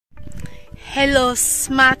Hello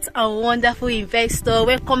smart and wonderful investor,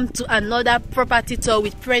 welcome to another property tour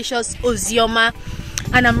with Precious Ozioma,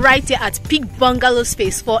 and I'm right here at Big Bungalow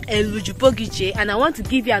Space for Bogije, and I want to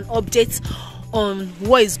give you an update on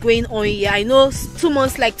what is going on here. I know 2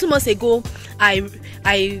 months ago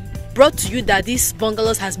I brought to you that this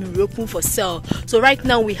bungalows has been reopened for sale. So right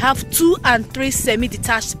now we have 2 and 3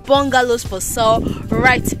 semi-detached bungalows for sale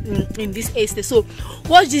right in this estate. So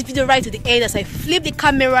watch this video right to the end as I flip the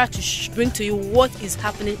camera to bring to you what is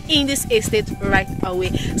happening in this estate right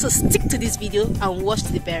away. So stick to this video and watch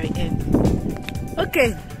to the very end.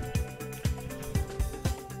 Okay,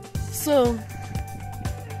 so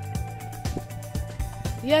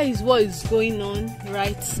here is what is going on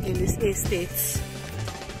right in this estate.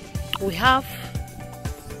 We have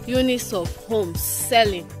units of homes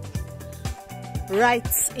selling right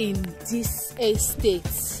in this estate.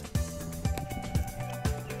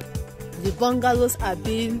 The bungalows are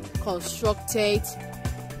being constructed.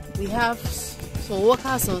 We have some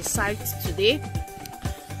workers on site today.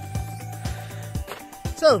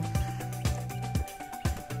 So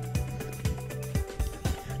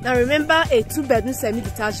now remember, a 2-bedroom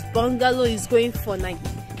semi-detached bungalow is going for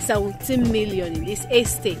 17 million in this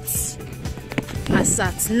estate. As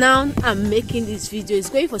at now I'm making this video, is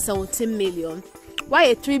going for 17 million,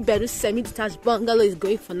 while a 3-bedroom semi-detached bungalow is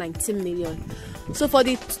going for 19 million. So for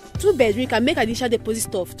the 2-bedroom you can make an initial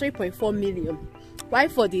deposit of 3.4 million, while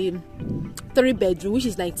for the 3-bedroom, which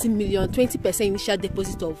is 19 million, 20% initial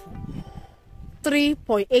deposit of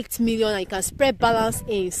 3.8 million, and you can spread balance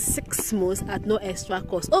in 6 months at no extra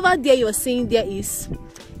cost. Over there you're seeing there is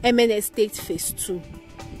MN Estate Phase 2.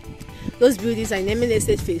 Those buildings are in MN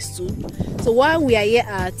Estate Phase 2. So while we are here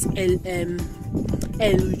at in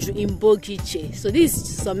Bogije, so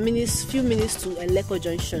this is few minutes to Lekki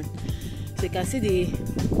Junction. So you can see the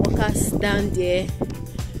workers down there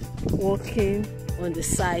working on the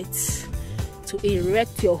site to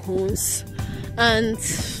erect your homes. And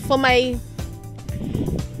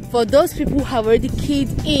for those people who have already keyed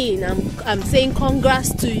in, I'm saying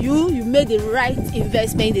congrats to you. You made the right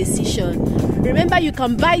investment decision. Remember, you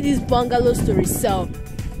can buy these bungalows to resell.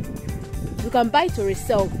 You can buy to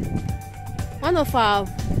resell.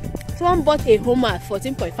 Someone bought a home at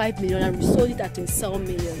 14.5 million and we sold it at 27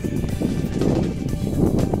 million.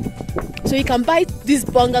 So you can buy these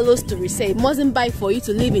bungalows to resell. You mustn't buy for you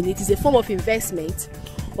to live in it. It's a form of investment.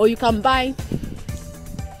 Or you can buy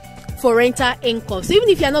for rental income. So even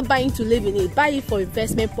if you're not buying to live in it, buy it for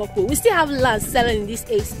investment purpose. We still have land selling in this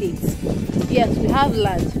estate. Yes, we have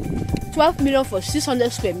land. 12 million for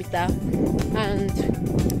 600 square meter and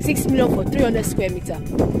 6 million for 300 square meter.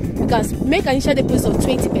 You can make an initial deposit of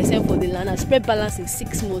 20% for the land and spread balance in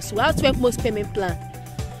 6 months. We have 12 months payment plan.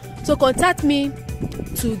 So contact me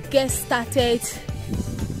to get started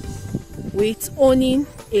with owning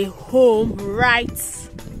a home right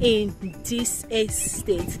in this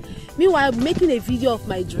estate. Meanwhile, I'm making a video of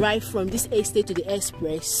my drive from this estate to the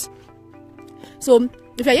express. So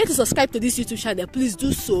if you're yet to subscribe to this YouTube channel, please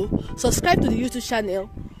do so. Subscribe to the YouTube channel,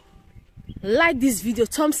 like this video,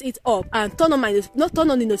 thumbs it up, and turn on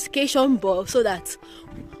the notification bell so that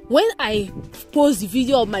when I post the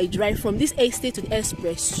video of my drive from this estate to the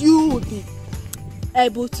express, you will be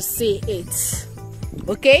able to see it.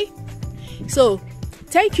 Okay, so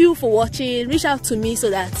thank you for watching. Reach out to me so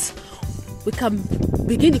that we can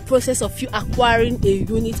begin the process of you acquiring a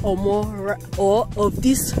unit or more or of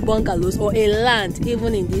these bungalows or a land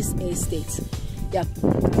even in this estate. Yeah,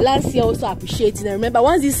 last year also appreciating. And remember,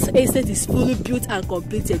 once this estate is fully built and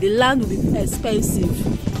completed, the land will be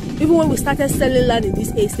expensive. Even when we started selling land in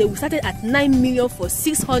this estate, we started at 9 million for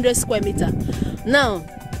 600 square meter. Now,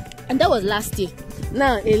 and that was last year.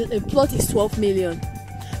 Now a plot is 12 million.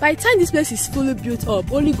 By the time this place is fully built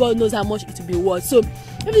up, only God knows how much it will be worth. So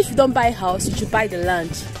even if you don't buy a house, you should buy the land.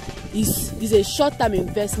 It's a short-term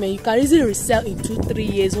investment. You can easily resell in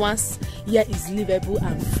 2-3 years once here is livable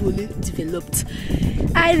and fully developed.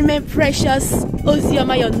 I remain Precious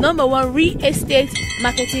Ozioma, your #1 real estate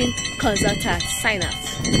marketing consultant. Sign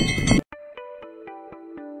out.